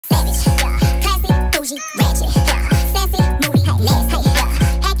bougie, ratchet, sassy, moody, nasty,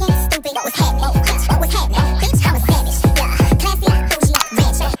 acting stupid, what was happening, bitch, what was happening, bitch, I'm a savage, classy, bougie,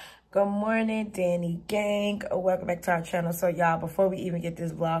 ratchet. Good morning, Danny gang. Welcome back to our channel. So y'all, before we even get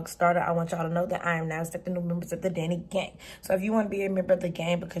this vlog started, I want y'all to know that I am now accepting new members of the Danny gang. So if you want to be a member of the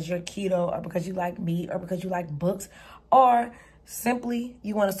gang because you're keto, or because you like meat, or because you like books, or simply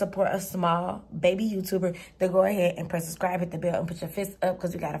you want to support a small baby YouTuber, then go ahead and press subscribe, hit the bell, and put your fists up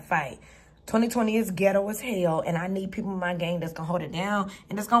because we got to fight. 2020 is ghetto as hell, and I need people in my gang that's going to hold it down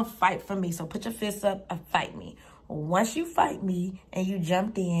and that's going to fight for me. So put your fists up and fight me. Once you fight me and you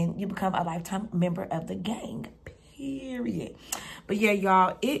jumped in, you become a lifetime member of the gang, period. But yeah,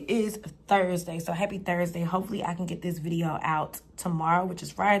 y'all, it is Thursday, so happy Thursday. Hopefully I can get this video out tomorrow, which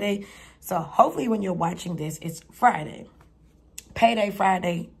is Friday. So hopefully when you're watching this, it's Friday. Payday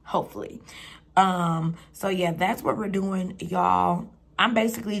Friday, hopefully. So yeah, that's what we're doing, y'all. I'm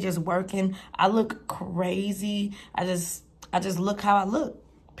basically just working. I look crazy. I just look how I look.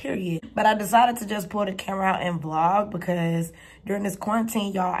 Period. But I decided to just pull the camera out and vlog because during this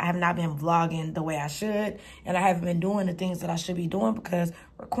quarantine, y'all, I have not been vlogging the way I should. And I haven't been doing the things that I should be doing because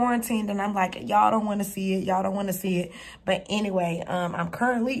we're quarantined. And I'm like, y'all don't want to see it. Y'all don't want to see it. But anyway, I'm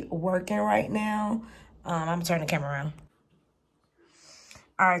currently working right now. I'm going to turn the camera around.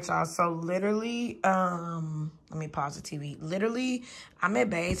 All right, y'all. So literally, let me pause the TV. Literally, I'm at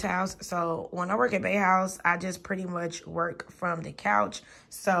Bay's house. So when I work at Bay's house, I just pretty much work from the couch.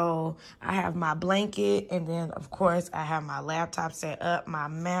 So I have my blanket, and then of course I have my laptop set up, my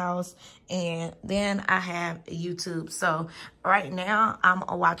mouse, and then I have YouTube. So right now I'm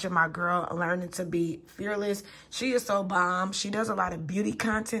watching my girl Learning to Be Fearless. She is so bomb. She does a lot of beauty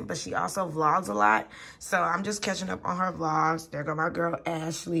content, but she also vlogs a lot. So I'm just catching up on her vlogs. There go my girl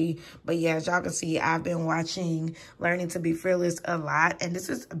Ashley. But yeah, as y'all can see, I've been watching Learning to Be Fearless a lot, and this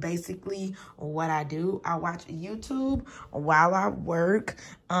is basically what I do. I watch YouTube while I work,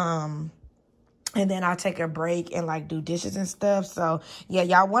 and then I'll take a break and like do dishes and stuff. So yeah,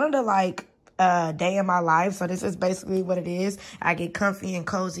 y'all wanted to like day in my life, so this is basically what it is. I get comfy and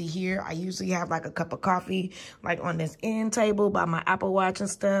cozy here. I usually have like a cup of coffee like on this end table by my Apple Watch and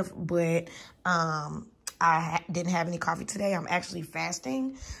stuff, but I didn't have any coffee today. I'm actually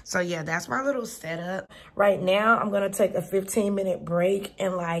fasting. So yeah, that's my little setup. Right now, I'm going to take a 15-minute break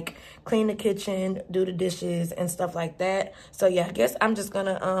and like clean the kitchen, do the dishes and stuff like that. So yeah, I guess I'm just going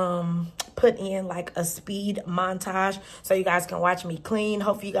to put in like a speed montage so you guys can watch me clean.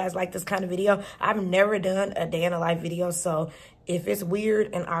 Hopefully you guys like this kind of video. I've never done a day in a life video, so if it's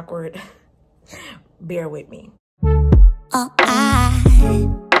weird and awkward, bear with me. Oh, I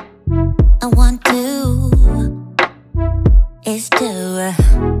want to is to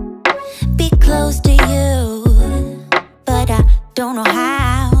be close to you, but I don't know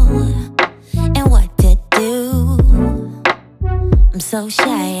how and what to do. I'm so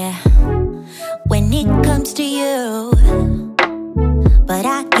shy when it comes to you, but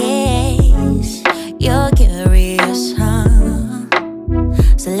I guess you're curious, huh?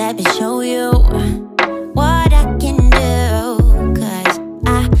 So let me show you what I can do, 'cause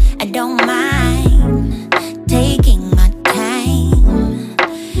I don't mind taking my time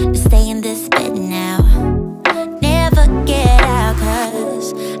to stay in this bed now, never get out,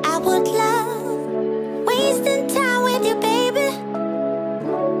 'cause I would love wasting time with you, baby,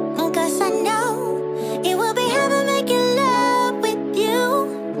 'cause I know it will be heaven making love with you.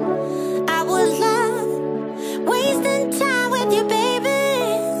 I would love wasting time with you,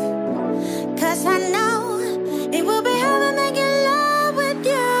 baby, 'cause I know it will be heaven making love with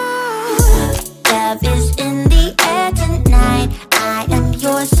you. Love is in the air tonight. I am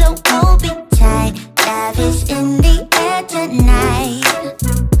yours, so hold me tight. Love is in the air tonight.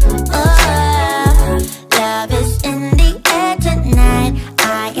 Oh, love is in the air tonight.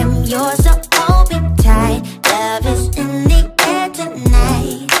 I am yours, so hold me tight. Love is in the air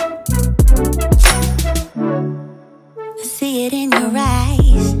tonight. I see it in your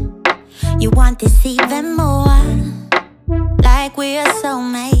eyes. You want this even more, like we are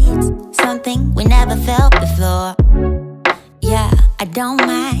soulmates, something we never felt before. Yeah, I don't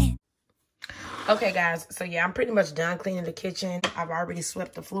mind. Okay guys, so yeah, I'm pretty much done cleaning the kitchen. I've already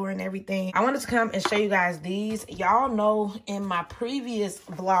swept the floor and everything. I wanted to come and show you guys these. Y'all know in my previous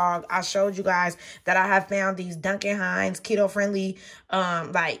vlog, I showed you guys that I have found these Duncan Hines keto friendly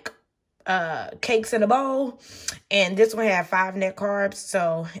cakes in a bowl, and this one had 5 net carbs.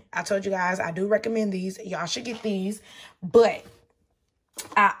 So I told you guys I do recommend these. Y'all should get these. But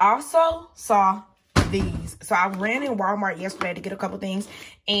I also saw these. So I ran in Walmart yesterday to get a couple things,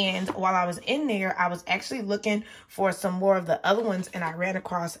 and while I was in there, I was actually looking for some more of the other ones, and I ran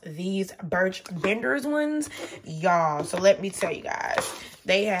across these Birch Benders ones, y'all. So let me tell you guys,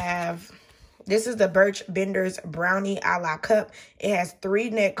 they have... This is the Birch Benders Brownie a la Cup. It has 3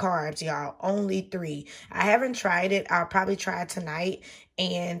 net carbs, y'all. Only 3. I haven't tried it. I'll probably try it tonight.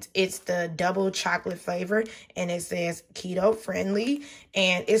 And it's the double chocolate flavor. And it says keto friendly.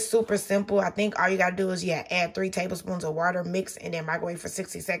 And it's super simple. I think all you got to do is, add 3 tablespoons of water, mix, and then microwave for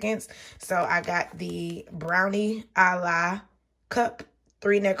 60 seconds. So I got the Brownie a la Cup,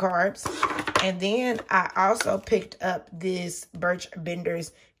 3 net carbs. And then I also picked up this Birch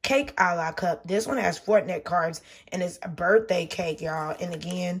Benders Cake a la Cup. This one has 4 net carbs, and it's a birthday cake, y'all. And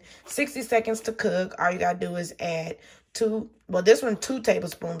again, 60 seconds to cook. All you gotta do is add 2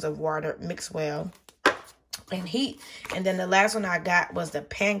 tablespoons of water, mix well, and heat. And then the last one I got was the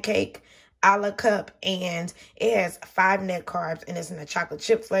Pancake a la Cup, and it has 5 net carbs, and it's in a chocolate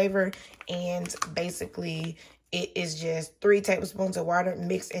chip flavor. And basically, it is just 3 tablespoons of water,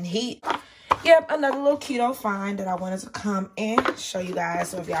 mix and heat. Yep, another little keto find that I wanted to come and show you guys.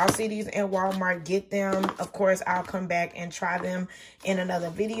 So if y'all see these in Walmart, get them. Of course, I'll come back and try them in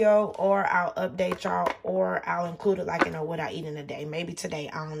another video, or I'll update y'all, or I'll include it like, what I eat in a day. Maybe today,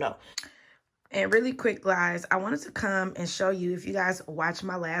 I don't know. And really quick, guys, I wanted to come and show you, if you guys watched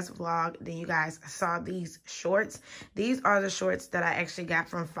my last vlog, then you guys saw these shorts. These are the shorts that I actually got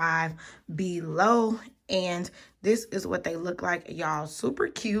from Five Below. And this is what they look like, y'all. Super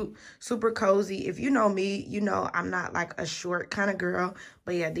cute, super cozy. If you know me, you know I'm not like a short kind of girl.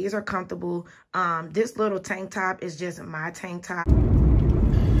 But yeah, these are comfortable. This little tank top is just my tank top.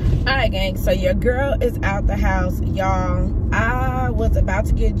 All right, gang, so your girl is out the house, y'all. I was about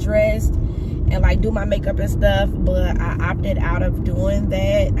to get dressed and like do my makeup and stuff, but I opted out of doing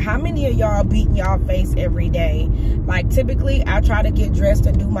that. How many of y'all beating y'all face every day? Like, typically I try to get dressed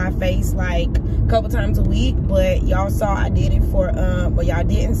and do my face like a couple times a week, but y'all saw I did it for well, y'all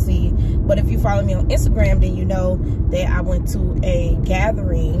didn't see, but if you follow me on Instagram, then you know that I went to a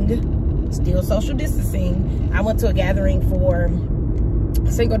gathering, still social distancing. I went to a gathering for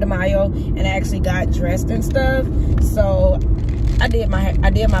Cinco de Mayo, and I actually got dressed and stuff. So I did my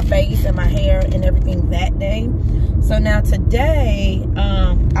face and my hair and everything that day. So now today,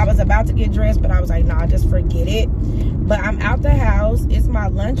 I was about to get dressed, but I was like, nah, just forget it. But I'm out the house. It's my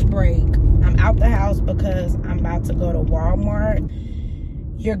lunch break. I'm out the house because I'm about to go to Walmart.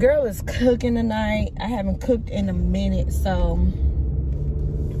 Your girl is cooking tonight. I haven't cooked in a minute, so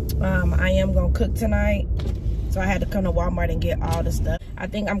I am gonna cook tonight. So I had to come to Walmart and get all the stuff. I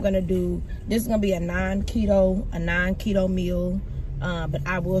think I'm gonna do, this is gonna be a non-keto meal. But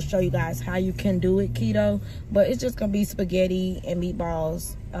I will show you guys how you can do it keto. But it's just gonna be spaghetti and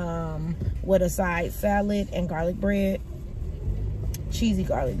meatballs with a side salad and garlic bread, cheesy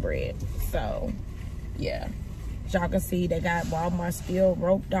garlic bread. So yeah, as y'all can see, they got Walmart still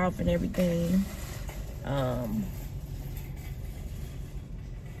roped off and everything.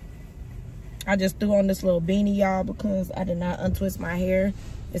 I just threw on this little beanie, y'all, because I did not untwist my hair.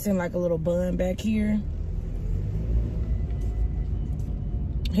 It's in like a little bun back here.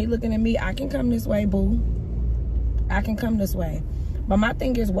 He looking at me. I can come this way, boo. I can come this way. But my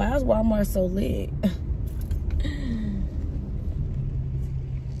thing is, why is Walmart so lit?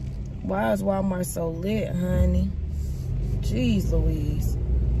 Why is Walmart so lit, honey? Jeez Louise.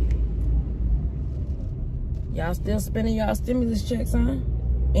 Y'all still spending y'all stimulus checks, huh?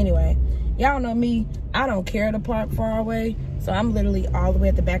 Anyway, y'all know me. I don't care to park far away. So I'm literally all the way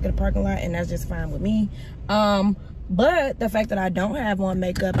at the back of the parking lot, and that's just fine with me. But the fact that I don't have on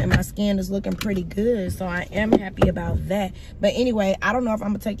makeup and my skin is looking pretty good, so I am happy about that. But anyway, I don't know if I'm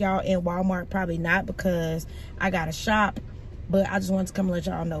gonna take y'all in Walmart. Probably not, because I gotta shop. But I just wanted to come and let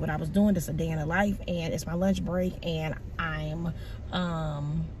y'all know what I was doing. This is a day in the life, and it's my lunch break, and I'm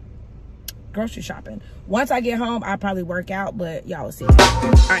grocery shopping. Once I get home, I'll probably work out, but y'all will see. All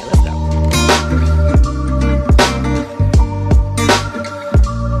right, let's go.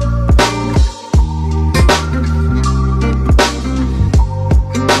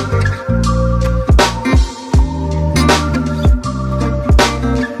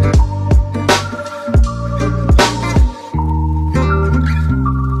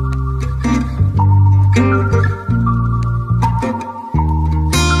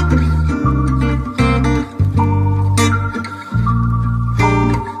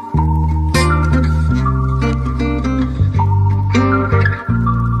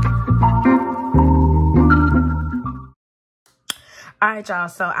 right, y'all,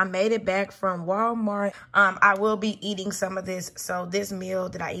 so I made it back from Walmart. I will be eating some of this, so this meal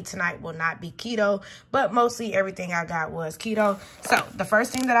that I eat tonight will not be keto, but mostly everything I got was keto. So the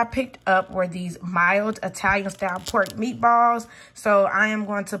first thing that I picked up were these mild Italian style pork meatballs. So I am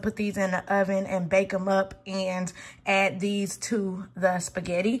going to put these in the oven and bake them up and add these to the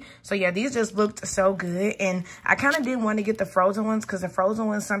spaghetti. So yeah, these just looked so good, and I kind of didn't want to get the frozen ones because the frozen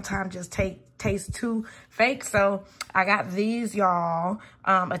ones sometimes just taste too fake. So I got these, y'all,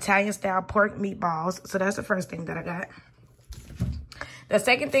 Italian style pork meatballs. So that's the first thing that I got. The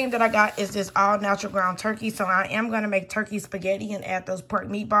second thing that I got is this all natural ground turkey. So I am going to make turkey spaghetti and add those pork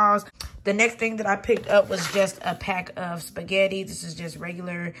meatballs. The next thing that I picked up was just a pack of spaghetti. This is just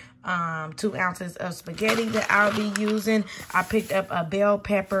regular 2 ounces of spaghetti that I'll be using. I picked up a bell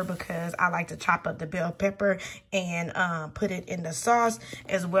pepper because I like to chop up the bell pepper and put it in the sauce,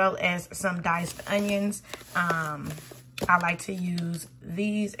 as well as some diced onions. I like to use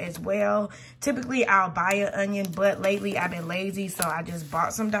these as well. Typically, I'll buy an onion, but lately I've been lazy, so I just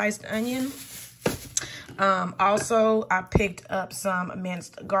bought some diced onion. Also, I picked up some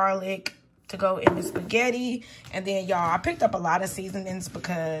minced garlic to go in the spaghetti. And then, y'all, I picked up a lot of seasonings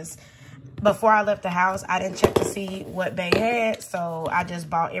because before I left the house, I didn't check to see what Bae had, so I just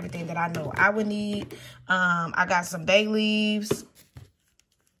bought everything that I know I would need. I got some bay leaves.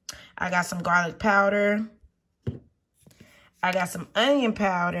 I got some garlic powder. I got some onion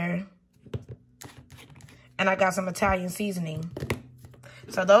powder, and I got some Italian seasoning.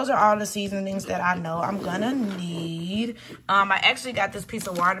 So those are all the seasonings that I know I'm gonna need. I actually got this piece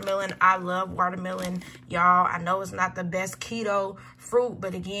of watermelon. I love watermelon, y'all. I know it's not the best keto fruit,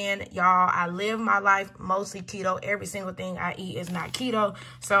 but again, y'all, I live my life mostly keto. Every single thing I eat is not keto.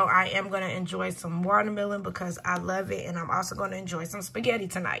 So I am gonna enjoy some watermelon because I love it, and I'm also gonna enjoy some spaghetti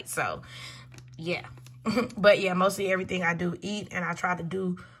tonight. So yeah. But yeah, mostly everything I do eat, and I try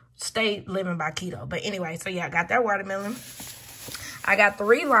to stay living by keto. But anyway, so yeah, I got that watermelon. I got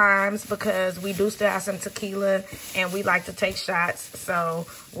 3 limes because we do still have some tequila and we like to take shots. So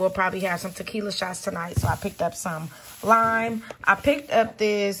we'll probably have some tequila shots tonight. So I picked up some lime. I picked up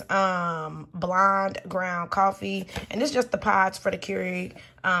this blonde ground coffee, and this is just the pods for the Keurig.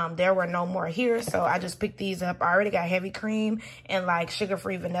 There were no more here, so I just picked these up. I already got heavy cream and like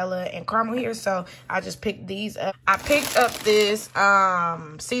sugar-free vanilla and caramel here, so I just picked these up. I picked up this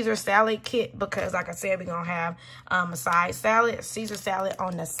Caesar salad kit because, like I said, we're gonna have a side salad, Caesar salad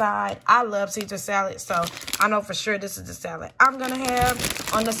on the side. I love Caesar salad, so I know for sure this is the salad I'm gonna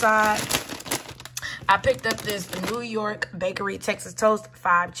have on the side. I picked up this New York Bakery Texas Toast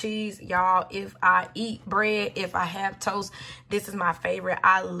 5 cheese. Y'all, if I eat bread, if I have toast, this is my favorite.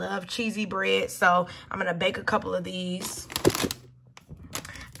 I love cheesy bread, so I'm going to bake a couple of these.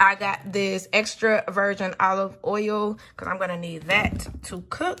 I got this extra virgin olive oil because I'm going to need that to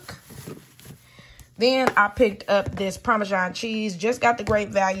cook. Then I picked up this Parmesan cheese. Just got the Great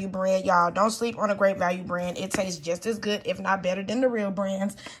Value brand, y'all. Don't sleep on a Great Value brand. It tastes just as good, if not better, than the real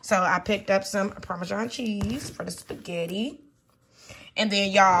brands. So I picked up some Parmesan cheese for the spaghetti. And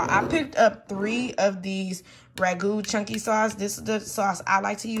then, y'all, I picked up 3 of these Ragu chunky sauce. This is the sauce I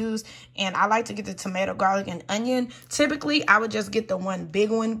like to use, and I like to get the tomato, garlic, and onion. Typically, I would just get the one big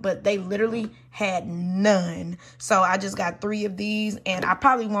one, but they literally had none. So I just got 3 of these, and I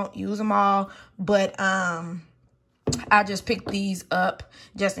probably won't use them all, but I just picked these up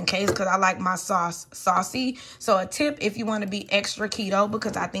just in case because I like my sauce saucy. So a tip if you want to be extra keto,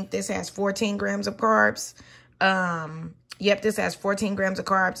 because I think this has 14 grams of carbs. Yep, this has 14 grams of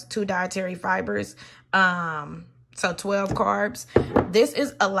carbs, 2 dietary fibers, so 12 carbs. This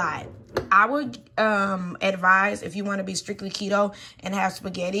is a lot. I would advise, if you want to be strictly keto and have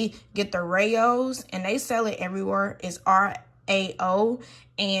spaghetti, get the Rayos, and they sell it everywhere. It's RAO,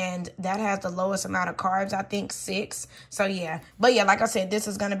 and that has the lowest amount of carbs, I think 6. So yeah, but yeah, like I said, this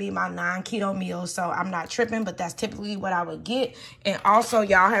is going to be my non-keto meal, so I'm not tripping, but that's typically what I would get. And also,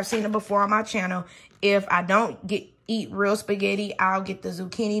 y'all have seen it before on my channel. If I don't eat real spaghetti, I'll get the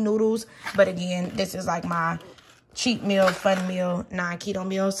zucchini noodles. But again, this is like my cheat meal, fun meal, non-keto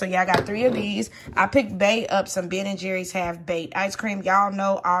meal. So yeah, I got 3 of these. I picked Bae up some Ben & Jerry's half-baked ice cream. Y'all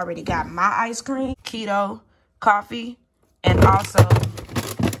know I already got my ice cream, keto, coffee, and also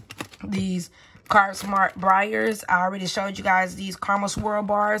these Carb Smart Briars. I already showed you guys these caramel swirl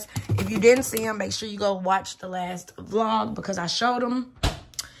bars. If you didn't see them, make sure you go watch the last vlog because I showed them.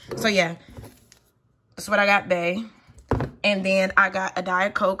 So yeah, that's what I got, Bae. And then I got a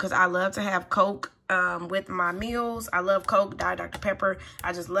Diet Coke because I love to have Coke with my meals. I love Coke, Diet Dr. Pepper.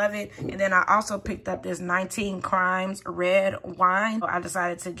 I just love it. And then I also picked up this 19 Crimes red wine. So I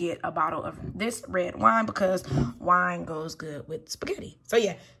decided to get a bottle of this red wine because wine goes good with spaghetti. So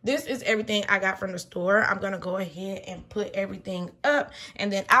yeah, this is everything I got from the store. I'm gonna go ahead and put everything up,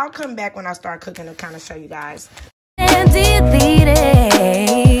 and then I'll come back when I start cooking to kind of show you guys. And delete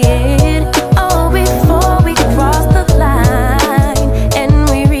it. Oh, before we cross the line and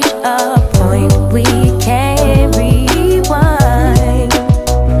we reach a point we can't rewind.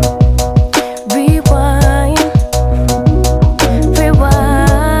 Rewind.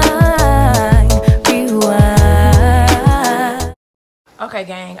 Rewind. Rewind. Okay,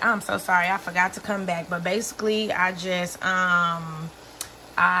 gang, I'm so sorry. I forgot to come back, but basically I just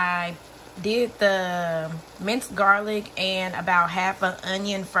I did the minced garlic and about half an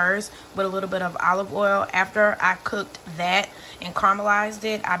onion first with a little bit of olive oil. After I cooked that and caramelized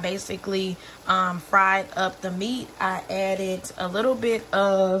it, I basically fried up the meat. I added a little bit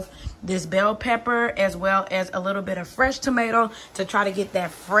of this bell pepper as well as a little bit of fresh tomato to try to get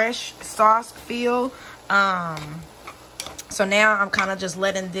that fresh sauce feel. So now I'm kind of just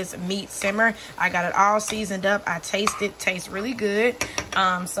letting this meat simmer. I got it all seasoned up. I taste it. Tastes really good.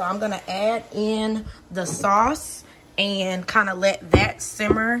 So I'm going to add in the sauce and kind of let that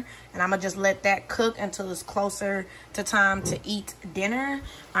simmer. And I'm going to just let that cook until it's closer to time to eat dinner.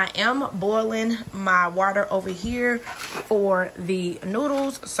 I am boiling my water over here for the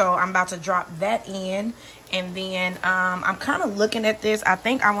noodles. So I'm about to drop that in. And then I'm kind of looking at this. I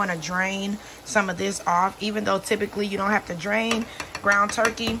think I want to drain some of this off, even though typically you don't have to drain ground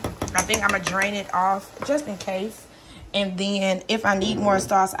turkey. I think I'm going to drain it off just in case. And then if I need more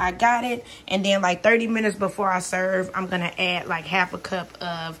sauce, I got it. And then like 30 minutes before I serve, I'm going to add like half a cup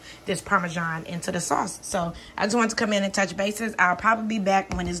of this Parmesan into the sauce. So I just wanted to come in and touch bases. I'll probably be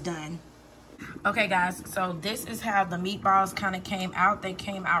back when it's done. Okay, guys, so this is how the meatballs kind of came out. They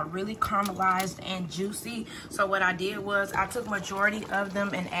came out really caramelized and juicy. So what I did was I took majority of them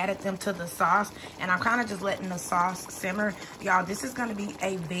and added them to the sauce, and I'm kind of just letting the sauce simmer. Y'all, this is going to be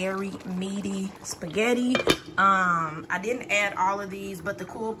a very meaty spaghetti. I didn't add all of these, but the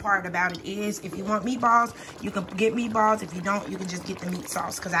cool part about it is if you want meatballs, you can get meatballs. If you don't, you can just get the meat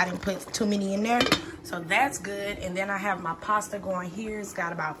sauce because I didn't put too many in there. So that's good. And then I have my pasta going here. It's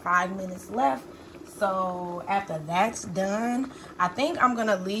got about 5 minutes left. So after that's done, I think I'm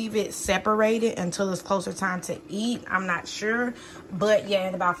gonna leave it separated until it's closer time to eat. I'm not sure, but yeah,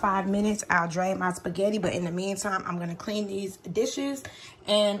 in about 5 minutes I'll drain my spaghetti. But in the meantime, I'm gonna clean these dishes.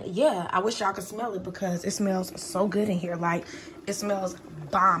 And yeah, I wish y'all could smell it because it smells so good in here. Like, it smells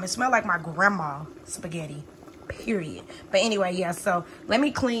bomb. It smells like my grandma spaghetti, period. But anyway, yeah, so let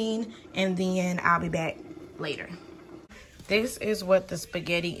me clean and then I'll be back later. This is what the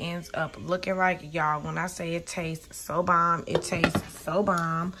spaghetti ends up looking like, y'all. When I say it tastes so bomb, it tastes so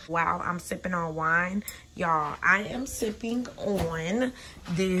bomb. While I'm sipping on wine, y'all, I am sipping on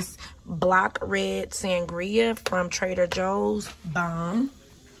this block red sangria from Trader Joe's. Bomb.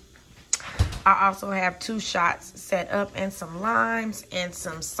 I also have 2 shots set up and some limes and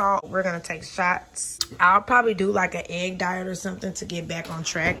some salt. We're gonna take shots. I'll probably do like an egg diet or something to get back on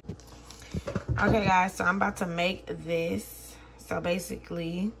track. Okay, guys, so I'm about to make this. So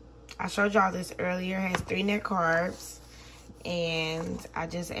basically, I showed y'all this earlier. It has 3 net carbs, and I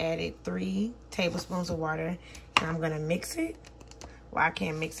just added 3 tablespoons of water, and I'm gonna mix it. Well, I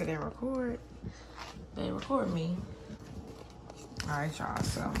can't mix it and record. They record me. All right, y'all.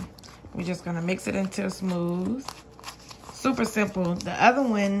 So we're just gonna mix it until smooth. Super simple. The other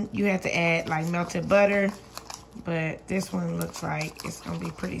one you have to add like melted butter, but this one looks like it's gonna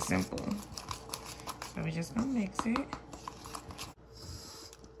be pretty simple. So we're just gonna mix it.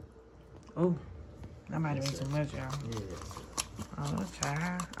 Oh, that might have been too much, y'all. Oh, let's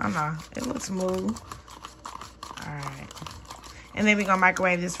try. I don't know. It looks smooth. All right. And then we're going to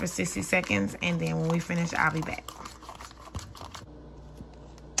microwave this for 60 seconds. And then when we finish, I'll be back.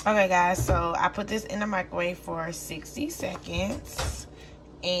 Okay, guys. So I put this in the microwave for 60 seconds.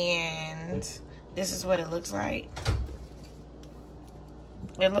 And this is what it looks like.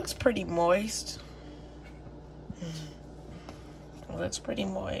 It looks pretty moist. It looks pretty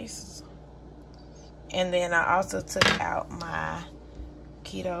moist. And then I also took out my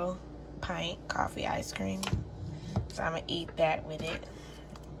Keto pint coffee ice cream. So I'm going to eat that with it.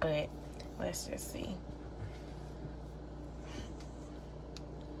 But let's just see.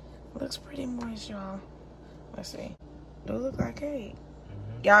 Looks pretty moist, y'all. Let's see. Do it look like cake?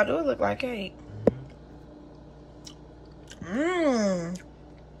 Y'all, do it look like cake? Mmm.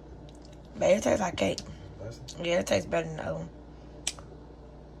 But it tastes like cake. Yeah, it tastes better than the other one.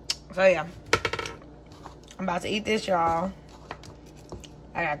 So yeah. I'm about to eat this, y'all.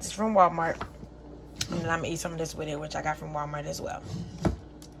 I got this from Walmart. And then I'm gonna eat some of this with it, which I got from Walmart as well.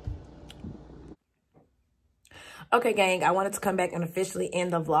 Okay, gang, I wanted to come back and officially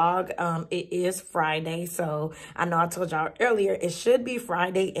end the vlog. It is Friday, so I know I told y'all earlier it should be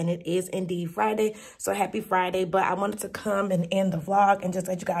Friday, and it is indeed Friday. So happy Friday. But I wanted to come and end the vlog and just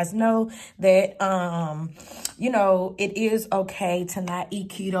let you guys know that, you know, it is okay to not eat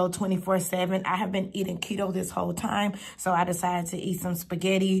keto 24/7. I have been eating keto this whole time, so I decided to eat some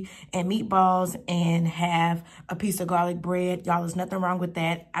spaghetti and meatballs and have a piece of garlic bread. Y'all, there's nothing wrong with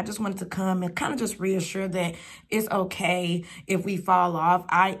that. I just wanted to come and kind of just reassure that it's okay if we fall off.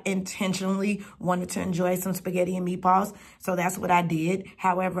 I intentionally wanted to enjoy some spaghetti and meatballs, so that's what I did.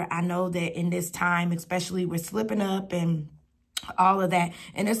 However, I know that in this time, especially with slipping up and all of that,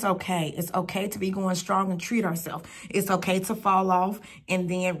 and it's okay. It's okay to be going strong and treat ourselves. It's okay to fall off and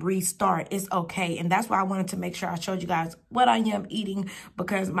then restart. It's okay. And that's why I wanted to make sure I showed you guys what I am eating,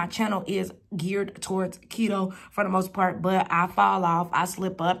 because my channel is geared towards keto for the most part, but I fall off, I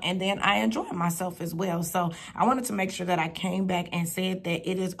slip up, and then I enjoy myself as well. So I wanted to make sure that I came back and said that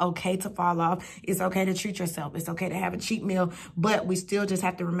it is okay to fall off. It's okay to treat yourself. It's okay to have a cheat meal, but we still just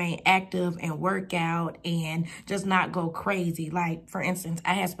have to remain active and work out and just not go crazy. Like, for instance,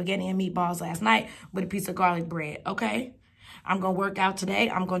 I had spaghetti and meatballs last night with a piece of garlic bread, okay? I'm going to work out today.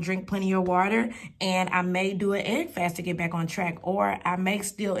 I'm going to drink plenty of water, and I may do an egg fast to get back on track, or I may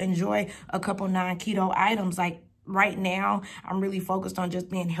still enjoy a couple non-keto items. Like, right now, I'm really focused on just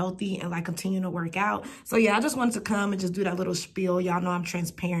being healthy and like continuing to work out. So yeah, I just wanted to come and just do that little spiel. Y'all know I'm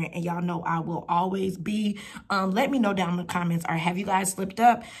transparent, and y'all know I will always be. Let me know down in the comments, or have you guys slipped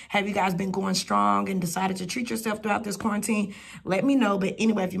up? Have you guys been going strong and decided to treat yourself throughout this quarantine? Let me know. But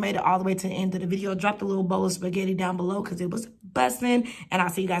anyway, if you made it all the way to the end of the video, drop the little bowl of spaghetti down below, because it was busting. And I'll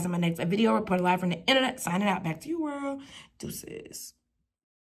see you guys in my next video. Reporting live from the internet. Signing out. Back to you, world. Deuces.